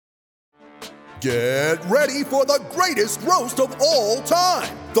Get ready for the greatest roast of all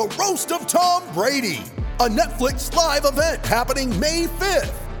time, the Roast of Tom Brady, a Netflix live event happening May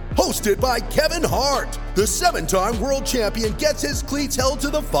 5th. Hosted by Kevin Hart, the 7-time world champion gets his cleats held to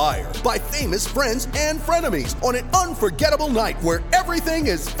the fire by famous friends and frenemies on an unforgettable night where everything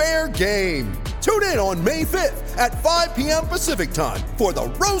is fair game. Tune in on May 5th at 5 p.m. Pacific time for the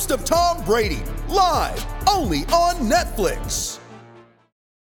Roast of Tom Brady, live only on Netflix.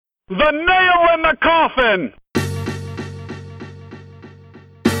 The nail in the coffin!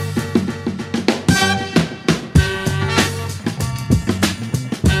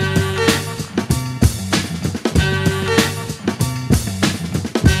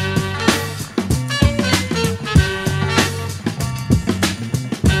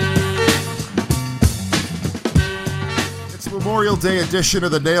 Memorial Day edition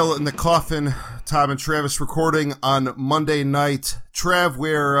of the Nail in the Coffin. Tom and Travis recording on Monday night. Trav,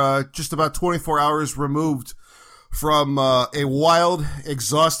 we're just about 24 hours removed from a wild,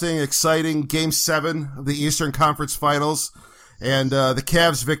 exhausting, exciting Game 7 of the Eastern Conference Finals. And the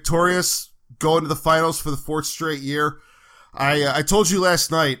Cavs victorious, going to the finals for the 4th straight year. I told you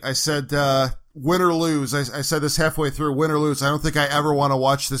last night, I said, win or lose. I said this halfway through, win or lose. I don't think I ever want to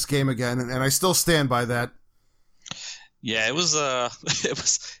watch this game again. And I still stand by that. Yeah, it was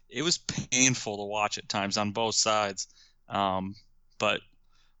it was painful to watch at times on both sides, but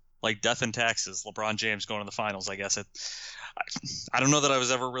like death and taxes, LeBron James going to the finals. I guess I don't know that I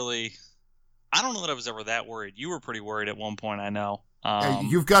was ever that worried. You were pretty worried at one point, I know.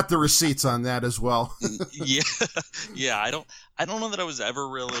 You've got the receipts on that as well. yeah. I don't know that I was ever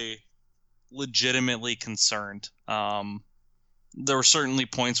really legitimately concerned. There were certainly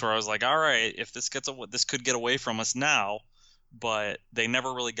points where I was like, all right, if this could get away from us now, but they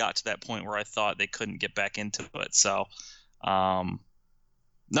never really got to that point where I thought they couldn't get back into it. So, no,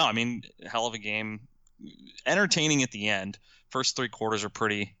 I mean, hell of a game, entertaining at the end. First 3 quarters are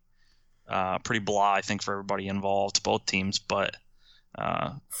pretty blah, I think, for everybody involved, both teams, but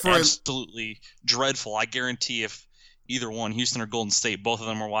absolutely dreadful. I guarantee if either one, Houston or Golden State, both of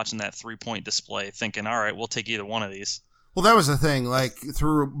them were watching that 3-point display thinking, all right, we'll take either one of these. Well, that was the thing, like,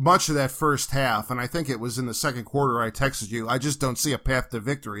 through much of that first half, and I think it was in the second quarter I texted you, I just don't see a path to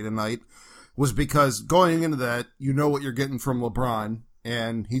victory tonight, was because going into that, you know what you're getting from LeBron,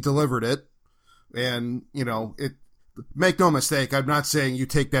 and he delivered it, and, make no mistake, I'm not saying you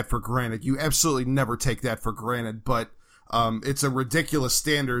take that for granted. You absolutely never take that for granted, but it's a ridiculous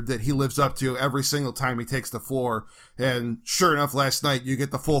standard that he lives up to every single time he takes the floor, and sure enough, last night, you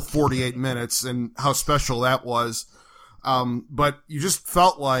get the full 48 minutes, and how special that was. But you just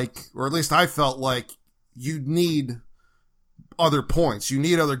felt like, or at least I felt like, you need other points. You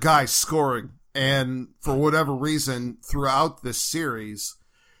need other guys scoring. And for whatever reason, throughout this series,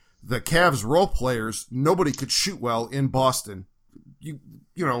 the Cavs role players, nobody could shoot well in Boston.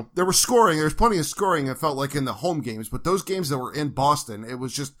 There was scoring. There was plenty of scoring, it felt like, in the home games. But those games that were in Boston, it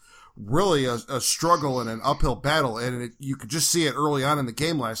was just really a struggle and an uphill battle. And you could just see it early on in the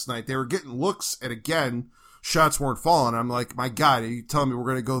game last night. They were getting looks, and again, shots weren't falling. I'm like, my God, are you telling me we're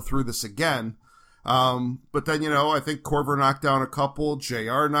going to go through this again? But then, I think Korver knocked down a couple.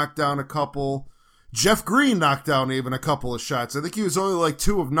 JR knocked down a couple. Jeff Green knocked down even a couple of shots. I think he was only like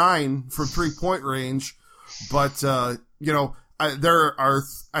 2 of 9 from 3-point range. But, there are,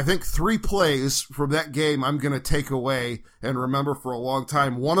 I think, 3 plays from that game I'm going to take away and remember for a long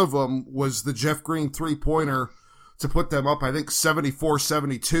time. One of them was the Jeff Green 3-pointer to put them up, I think,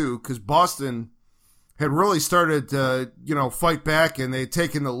 74-72, because Boston had really started to, fight back, and they had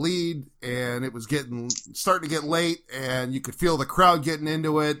taken the lead, and it was starting to get late, and you could feel the crowd getting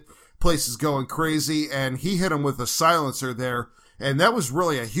into it, places going crazy, and he hit him with a silencer there, and that was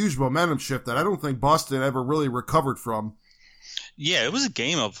really a huge momentum shift that I don't think Boston ever really recovered from. Yeah, it was a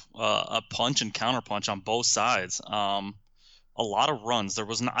game of a punch and counterpunch on both sides. A lot of runs.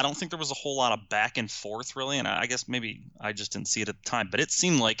 I don't think there was a whole lot of back and forth, really, and I guess maybe I just didn't see it at the time, but it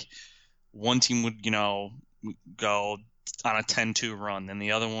seemed like one team would, go on a 10-2 run, then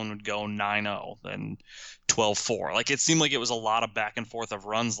the other one would go 9-0, then 12-4. Like, it seemed like it was a lot of back and forth of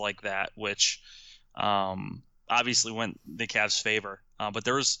runs like that, which obviously went the Cavs' favor. But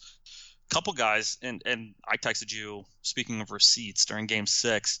there was a couple guys, and I texted you, speaking of receipts, during Game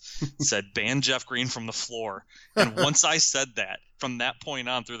 6, said, ban Jeff Green from the floor. And once I said that, from that point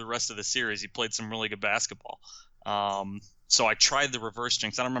on through the rest of the series, he played some really good basketball. So I tried the reverse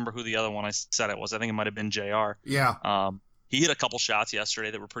jinx. I don't remember who the other one I said it was. I think it might have been JR. Yeah. He hit a couple shots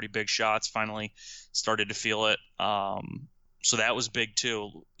yesterday that were pretty big shots. Finally started to feel it. So that was big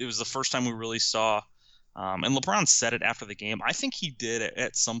too. It was the first time we really saw And LeBron said it after the game. I think he did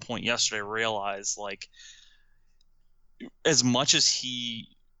at some point yesterday realize, like, as much as he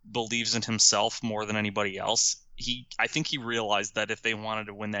believes in himself more than anybody else, I think he realized that if they wanted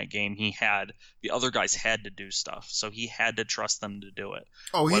to win that game, the other guys had to do stuff. So he had to trust them to do it.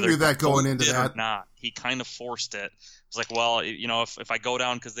 Oh, he knew that going into that. Or not, he kind of forced it. It's like, well, if I go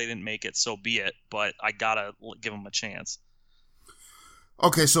down because they didn't make it, so be it. But I gotta give them a chance.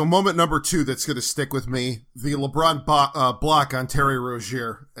 Okay, so moment number 2 that's going to stick with me, the LeBron block on Terry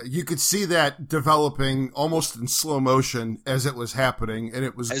Rozier. You could see that developing almost in slow motion as it was happening, and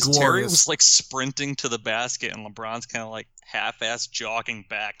it was glorious. Terry was like sprinting to the basket, and LeBron's kind of like half-ass jogging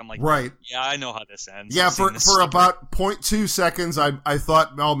back. I'm like, right. Yeah, I know how this ends. Yeah, for about 0.2 seconds, I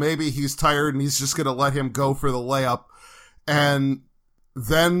thought, well, maybe he's tired and he's just going to let him go for the layup. And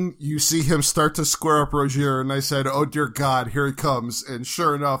then you see him start to square up Rozier, and I said, oh, dear God, here he comes. And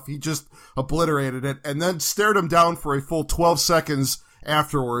sure enough, he just obliterated it and then stared him down for a full 12 seconds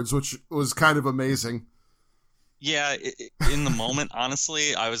afterwards, which was kind of amazing. Yeah, in the moment,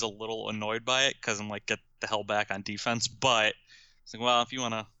 honestly, I was a little annoyed by it because I'm like, get the hell back on defense. But it's like, well, if you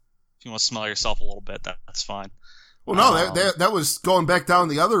want to smell yourself a little bit, that's fine. Well, no, that was going back down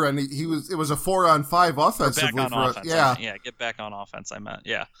the other end. It was a 4-on-5 offensively. Back on offense. Yeah, get back on offense. I meant,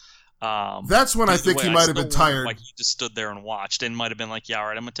 yeah. That's when I think he might have been tired. Like he just stood there and watched, and might have been like, yeah, all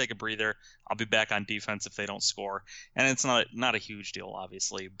right, I'm gonna take a breather. I'll be back on defense if they don't score. And it's not a huge deal,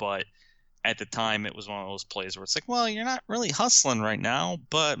 obviously, but at the time, it was one of those plays where it's like, well, you're not really hustling right now,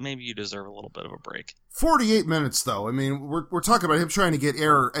 but maybe you deserve a little bit of a break. 48 minutes, though. I mean, we're talking about him trying to get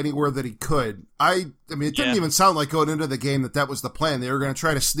air anywhere that he could. I mean, it didn't even sound like going into the game that was the plan. They were going to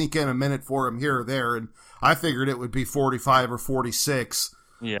try to sneak in a minute for him here or there, and I figured it would be 45 or 46.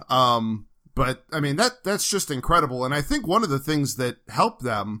 Yeah. But, I mean, that's just incredible. And I think one of the things that helped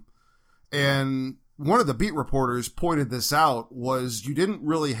them, and one of the beat reporters pointed this out, was you didn't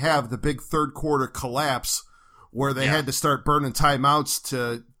really have the big third quarter collapse where they had to start burning timeouts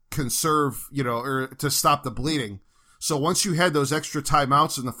to conserve, or to stop the bleeding. So once you had those extra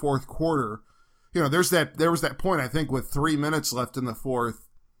timeouts in the fourth quarter, there was that point, I think, with 3 minutes left in the fourth,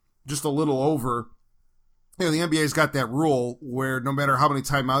 just a little over. The NBA's got that rule where no matter how many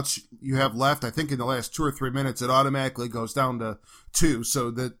timeouts you have left, I think in the last 2 or 3 minutes, it automatically goes down to 2,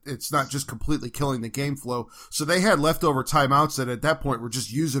 so that it's not just completely killing the game flow. So they had leftover timeouts that at that point were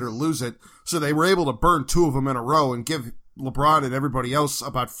just use it or lose it. So they were able to burn 2 of them in a row and give LeBron and everybody else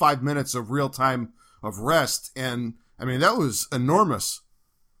about 5 minutes of real time of rest. And I mean, that was enormous.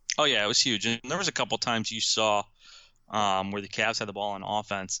 Oh yeah, it was huge. And there was a couple times you saw where the Cavs had the ball on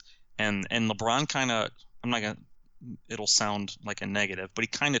offense, and LeBron kind of, it'll sound like a negative, but he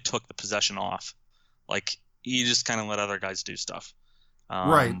kind of took the possession off. Like, he just kind of let other guys do stuff.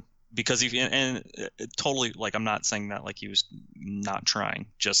 Right. Because totally, like, I'm not saying that like he was not trying.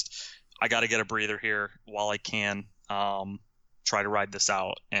 Just, I got to get a breather here while I can, try to ride this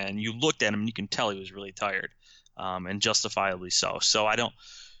out. And you looked at him and you can tell he was really tired, and justifiably so. So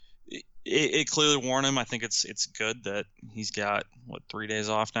it clearly warned him. I think it's good that he's got, 3 days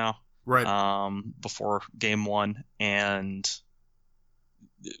off now? Right. Before game 1, and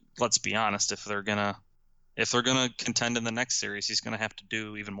let's be honest, if they're gonna contend in the next series, he's gonna have to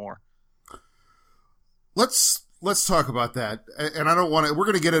do even more. Let's talk about that. And I don't want to. We're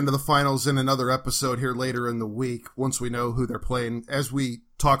gonna get into the finals in another episode here later in the week once we know who they're playing. As we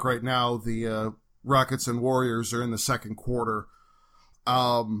talk right now, the Rockets and Warriors are in the second quarter.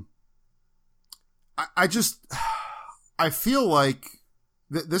 I feel like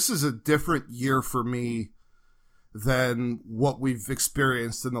this is a different year for me than what we've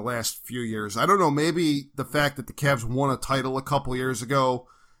experienced in the last few years. I don't know, maybe the fact that the Cavs won a title a couple years ago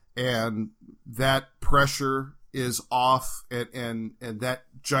and that pressure is off and that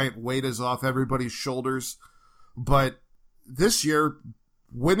giant weight is off everybody's shoulders. But this year,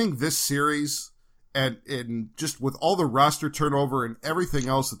 winning this series and just with all the roster turnover and everything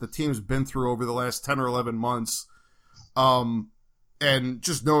else that the team's been through over the last 10 or 11 months, and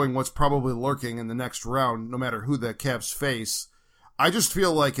just knowing what's probably lurking in the next round, no matter who the Cavs face, I just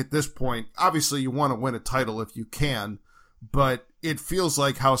feel like at this point, obviously you want to win a title if you can, but it feels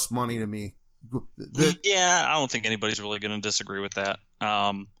like house money to me. Yeah, I don't think anybody's really going to disagree with that.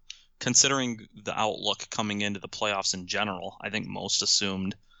 Considering the outlook coming into the playoffs in general, I think most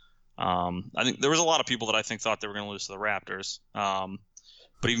assumed. I think there was a lot of people that I think thought they were going to lose to the Raptors.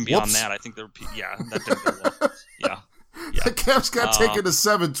 But even beyond that, I think that didn't go well. Yeah. Yeah. The Cavs got taken to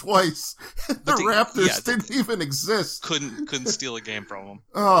 7 twice. The Raptors didn't even exist. Couldn't steal a game from them.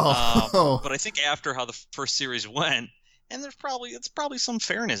 But I think after how the first series went, And it's probably some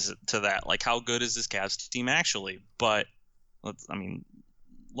fairness to that. Like, how good is this Cavs team actually? But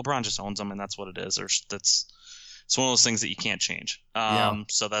LeBron just owns them, and that's what it is. It's one of those things that you can't change.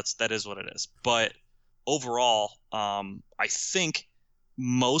 So that is what it is. But overall, I think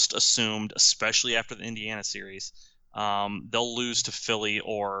most assumed, especially after the Indiana series, they'll lose to Philly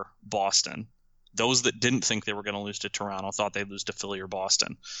or Boston. Those that didn't think they were going to lose to Toronto thought they'd lose to Philly or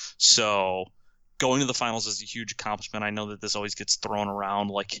Boston. So going to the finals is a huge accomplishment. I know that this always gets thrown around.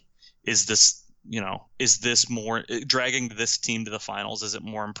 Like, is this more dragging this team to the finals? Is it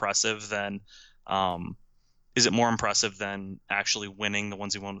more impressive than actually winning the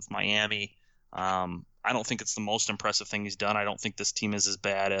ones he won with Miami? I don't think it's the most impressive thing he's done. I don't think this team is as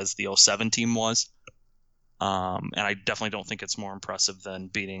bad as the 07 team was. And I definitely don't think it's more impressive than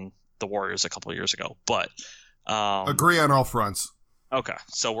beating the Warriors a couple of years ago. But agree on all fronts. Okay,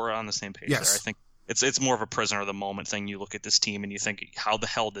 so we're on the same page there. I think it's more of a prisoner of the moment thing. You look at this team and you think, how the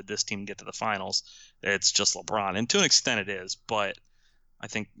hell did this team get to the finals? It's just LeBron, and to an extent it is. But I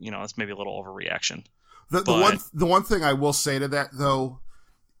think it's maybe a little overreaction. The one thing I will say to that though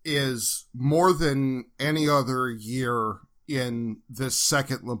is more than any other year in this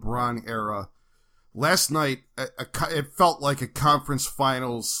second LeBron era, last night it felt like a conference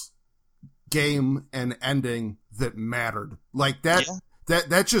finals game and ending that mattered. Like that,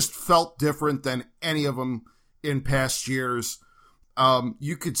 that just felt different than any of them in past years.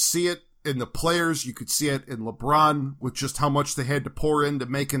 You could see it in the players. You could see it in LeBron with just how much they had to pour into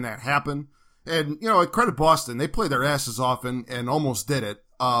making that happen. And, I credit Boston. They played their asses off and almost did it.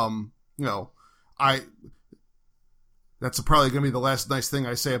 That's probably going to be the last nice thing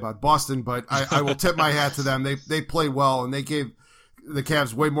I say about Boston, but I will tip my hat to them. They played well, and they gave the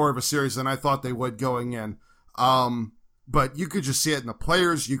Cavs way more of a series than I thought they would going in. But you could just see it in the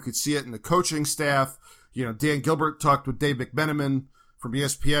players. You could see it in the coaching staff. Dan Gilbert talked with Dave McMenamin from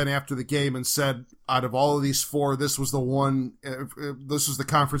ESPN after the game and said, out of all of these four, this was the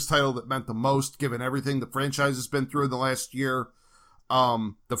conference title that meant the most, given everything the franchise has been through in the last year.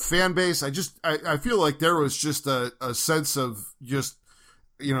 The fan base, I feel like there was just a sense of just,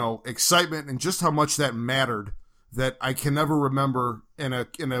 excitement and just how much that mattered that I can never remember in a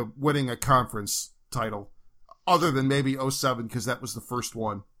winning a conference title, other than maybe 07, because that was the first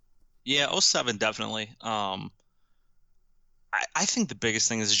one. Yeah, 07 definitely. I think the biggest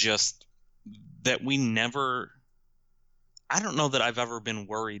thing is just that I don't know that I've ever been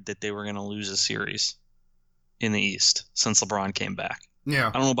worried that they were going to lose a series in the East since LeBron came back. Yeah.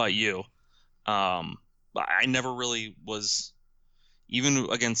 I don't know about you. But I never really was, even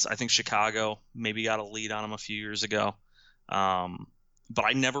against, I think Chicago maybe got a lead on them a few years ago. But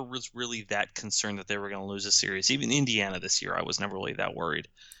I never was really that concerned that they were going to lose a series. Even Indiana this year, I was never really that worried.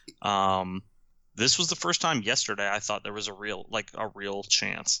 This was the first time yesterday I thought there was a real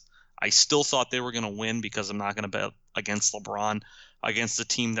chance. I still thought they were going to win because I'm not going to bet against LeBron, against a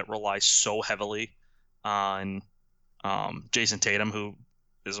team that relies so heavily on Jason Tatum, who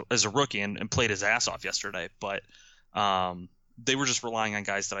is a rookie and played his ass off yesterday. But they were just relying on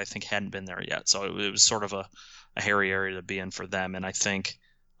guys that I think hadn't been there yet. So it was sort of a hairy area to be in for them. And I think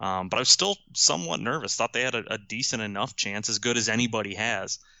but I was still somewhat nervous. Thought they had a decent enough chance, as good as anybody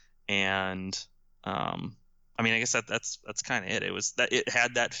has. And I guess that's kind of it. It was that it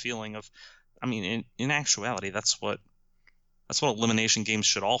had that feeling of, in actuality, that's what elimination games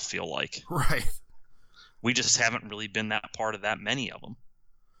should all feel like. Right. We just haven't really been that part of that many of them.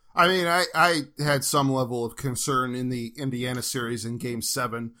 I had some level of concern in the Indiana series in Game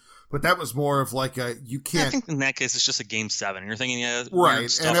 7, but that was more of like you can't. I think in that case it's just a Game 7. You're thinking,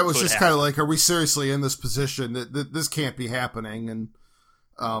 right, and it was just kind of like, are we seriously in this position that this can't be happening? And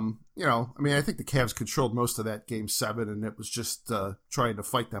I think the Cavs controlled most of that Game 7, and it was just trying to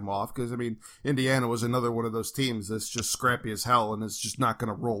fight them off because Indiana was another one of those teams that's just scrappy as hell and is just not going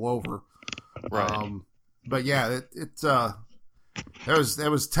to roll over. Right. But yeah, that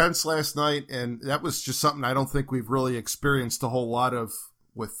was tense last night, and that was just something I don't think we've really experienced a whole lot of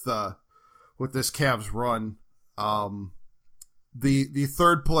with this Cavs run. The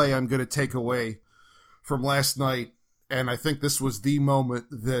third play I'm going to take away from last night, and I think this was the moment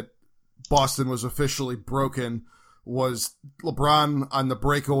that Boston was officially broken, was LeBron on the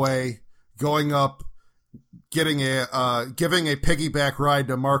breakaway, going up, giving a piggyback ride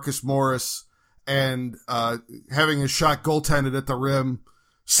to Marcus Morris, and having his shot goaltended at the rim,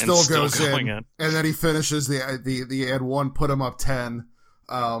 still goes in, and then he finishes the and one, put him up 10.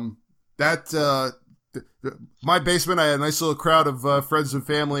 My basement, I had a nice little crowd of friends and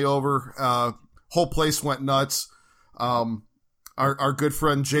family over. Whole place went nuts. Our good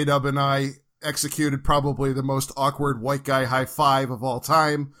friend J-Dub and I executed probably the most awkward white guy high five of all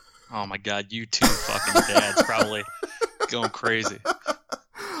time. Oh my God, you two fucking dads probably going crazy.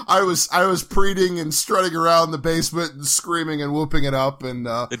 I was preening and strutting around the basement and screaming and whooping it up, and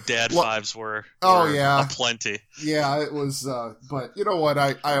the dad fives were aplenty. Yeah, it was. But you know what?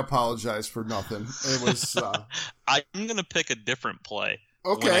 I apologize for nothing. It was. I'm gonna pick a different play.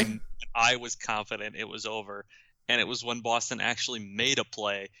 Okay. When I was confident it was over, and it was when Boston actually made a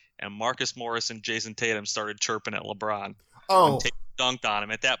play, and Marcus Morris and Jason Tatum started chirping at LeBron. Oh. When Tatum dunked on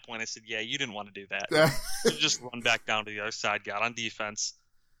him. At that point, I said, "Yeah, you didn't want to do that. You just run back down to the other side, got on defense."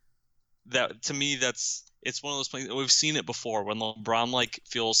 That to me, it's one of those plays. We've seen it before when LeBron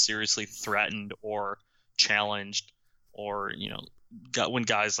feels seriously threatened or challenged, or when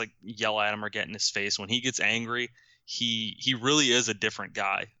guys yell at him or get in his face. When he gets angry, he really is a different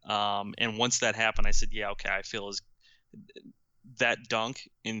guy. And once that happened, I said, yeah, okay, I feel that dunk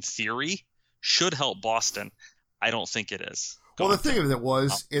in theory should help Boston. I don't think it is. Well, the thing of it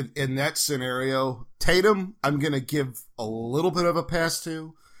was, in that scenario, Tatum, I'm going to give a little bit of a pass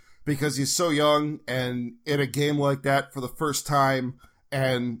to, because he's so young and in a game like that for the first time,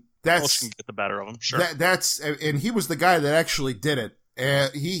 and that's can get the better of him. Sure, and he was the guy that actually did it.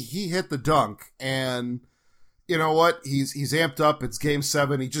 And he hit the dunk, and you know what? He's amped up. It's Game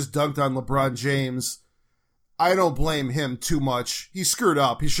 7. He just dunked on LeBron James. I don't blame him too much. He screwed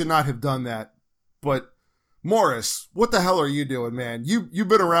up. He should not have done that. But Morris, what the hell are you doing, man? You've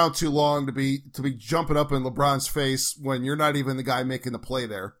been around too long to be jumping up in LeBron's face when you're not even the guy making the play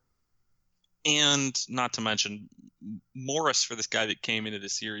there. And not to mention, Morris, for this guy that came into the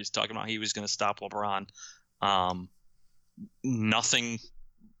series talking about he was going to stop LeBron, nothing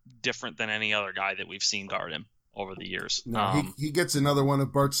different than any other guy that we've seen guard him over the years. No, he gets another one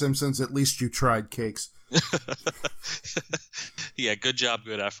of Bart Simpson's "At least you tried" cakes. Yeah, good job,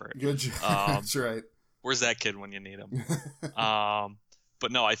 good effort. Good job. That's right. Where's that kid when you need him?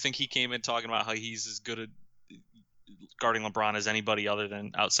 But no, I think he came in talking about how he's as good at guarding LeBron as anybody other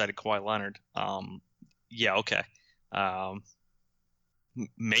than outside of Kawhi Leonard. Yeah, okay.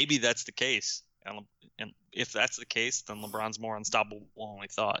 Maybe that's the case. And if that's the case, then LeBron's more unstoppable than we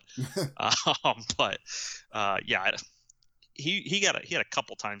thought. But yeah, he had a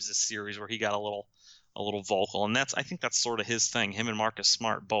couple times this series where he got a little vocal, and I think that's sort of his thing. Him and Marcus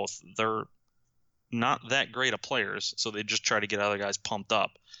Smart both, they're not that great of players, so they just try to get other guys pumped up.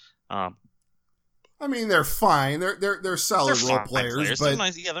 I mean, they're fine. They're solid role players, but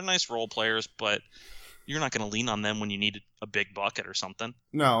they're nice role players, but you're not going to lean on them when you need a big bucket or something.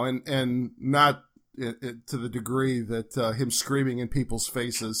 No, and not to the degree that him screaming in people's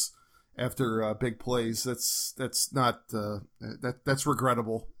faces after big plays. That's not that's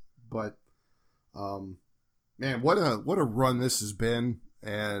regrettable. But man, what a run this has been,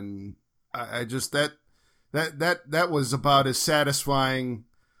 and I just that was about as satisfying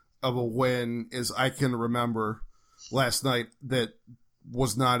of a win as I can remember last night that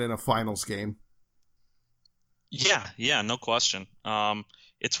was not in a finals game. Yeah, no question.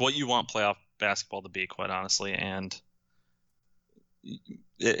 It's what you want playoff basketball to be, quite honestly, and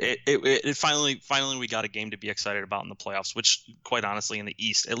it finally we got a game to be excited about in the playoffs, which, quite honestly, in the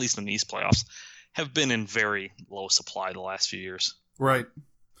East, at least in the East playoffs, have been in very low supply the last few years. Right.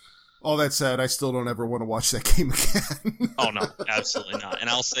 All that said, I still don't ever want to watch that game again. Oh, no, absolutely not.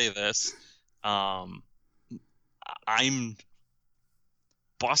 And I'll say this.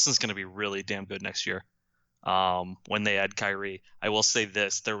 Boston's going to be really damn good next year when they add Kyrie. I will say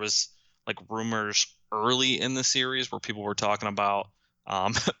this. There was rumors early in the series where people were talking about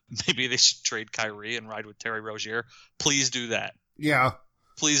maybe they should trade Kyrie and ride with Terry Rozier. Please do that. Yeah.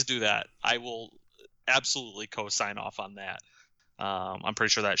 Please do that. I will absolutely co-sign off on that. I'm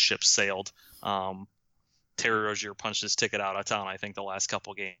pretty sure that ship sailed. Terry Rozier punched his ticket out of town, I think, the last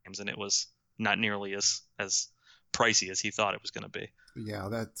couple games, and it was not nearly as pricey as he thought it was going to be. Yeah,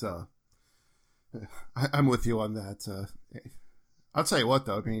 that I'm with you on that. I'll tell you what,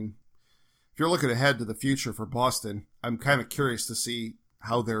 though. I mean, if you're looking ahead to the future for Boston, I'm kind of curious to see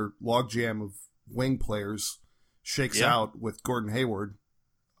how their logjam of wing players shakes out with Gordon Hayward.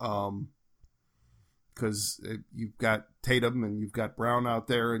 Because you've got Tatum and you've got Brown out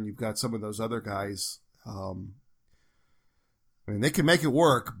there and you've got some of those other guys. I mean, they can make it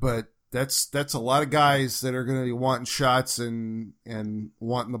work, but that's a lot of guys that are going to be wanting shots and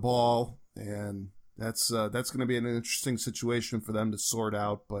wanting the ball, and that's going to be an interesting situation for them to sort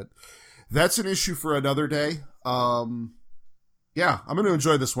out. But that's an issue for another day. Yeah, I'm going to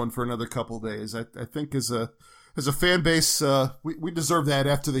enjoy this one for another couple of days. I think as a fan base, we deserve that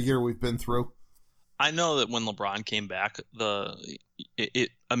after the year we've been through. I know that when LeBron came back,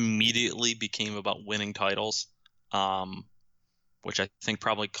 it immediately became about winning titles, which I think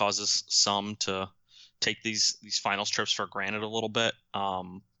probably causes some to take these finals trips for granted a little bit,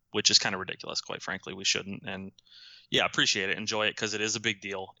 which is kind of ridiculous, quite frankly. We shouldn't. And yeah, appreciate it, enjoy it, because it is a big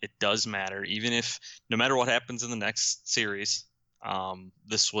deal. It does matter, even if no matter what happens in the next series.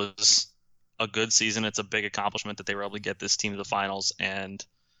 This was a good season. It's a big accomplishment that they were able to get this team to the finals, and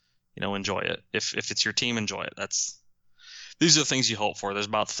enjoy it. If it's your team, enjoy it. These are the things you hope for. There's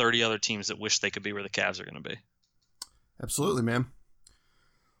about 30 other teams that wish they could be where the Cavs are going to be. Absolutely, man.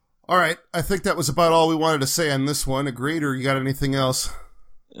 All right, I think that was about all we wanted to say on this one. Agreed, or you got anything else?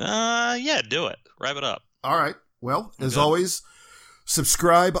 Yeah, do it. Wrap it up. All right. Well, as always,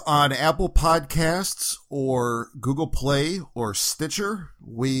 subscribe on Apple Podcasts or Google Play or Stitcher.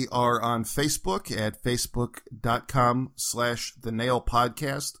 We are on Facebook at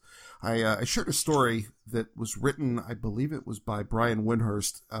facebook.com/thenailpodcast. I shared a story that was written, I believe it was by Brian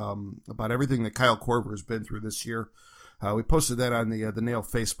Windhurst, about everything that Kyle Korver has been through this year. We posted that on the Nail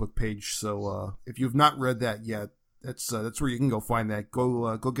Facebook page. So if you've not read that yet, that's where you can go find that.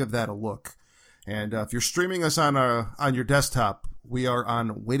 Go give that a look. And if you're streaming us on your desktop, we are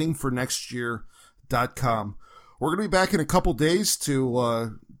on waitingfornextyear.com. We're going to be back in a couple days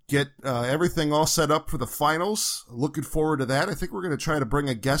to get everything all set up for the finals. Looking forward to that. I think we're going to try to bring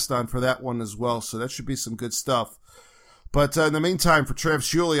a guest on for that one as well, so that should be some good stuff. But in the meantime, for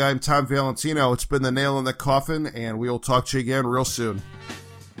Travis Shuley, I'm Tom Valentino. It's been The Nail in the Coffin, and we'll talk to you again real soon.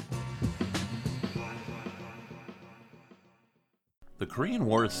 The Korean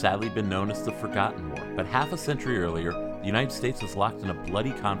War has sadly been known as the Forgotten War, but half a century earlier, the United States was locked in a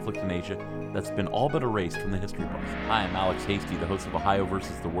bloody conflict in Asia that's been all but erased from the history books. Hi, I'm Alex Hasty, the host of Ohio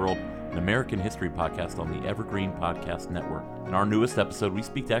vs. the World, an American history podcast on the Evergreen Podcast Network. In our newest episode, we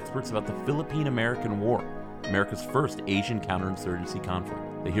speak to experts about the Philippine-American War, America's first Asian counterinsurgency conflict.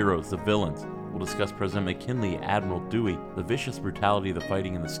 The heroes, the villains. We'll discuss President McKinley, Admiral Dewey, the vicious brutality of the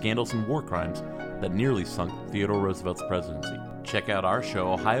fighting, and the scandals and war crimes that nearly sunk Theodore Roosevelt's presidency. Check out our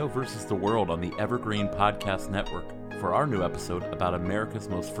show, Ohio vs. the World, on the Evergreen Podcast Network for our new episode about America's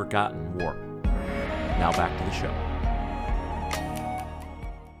most forgotten war. Now back to the show.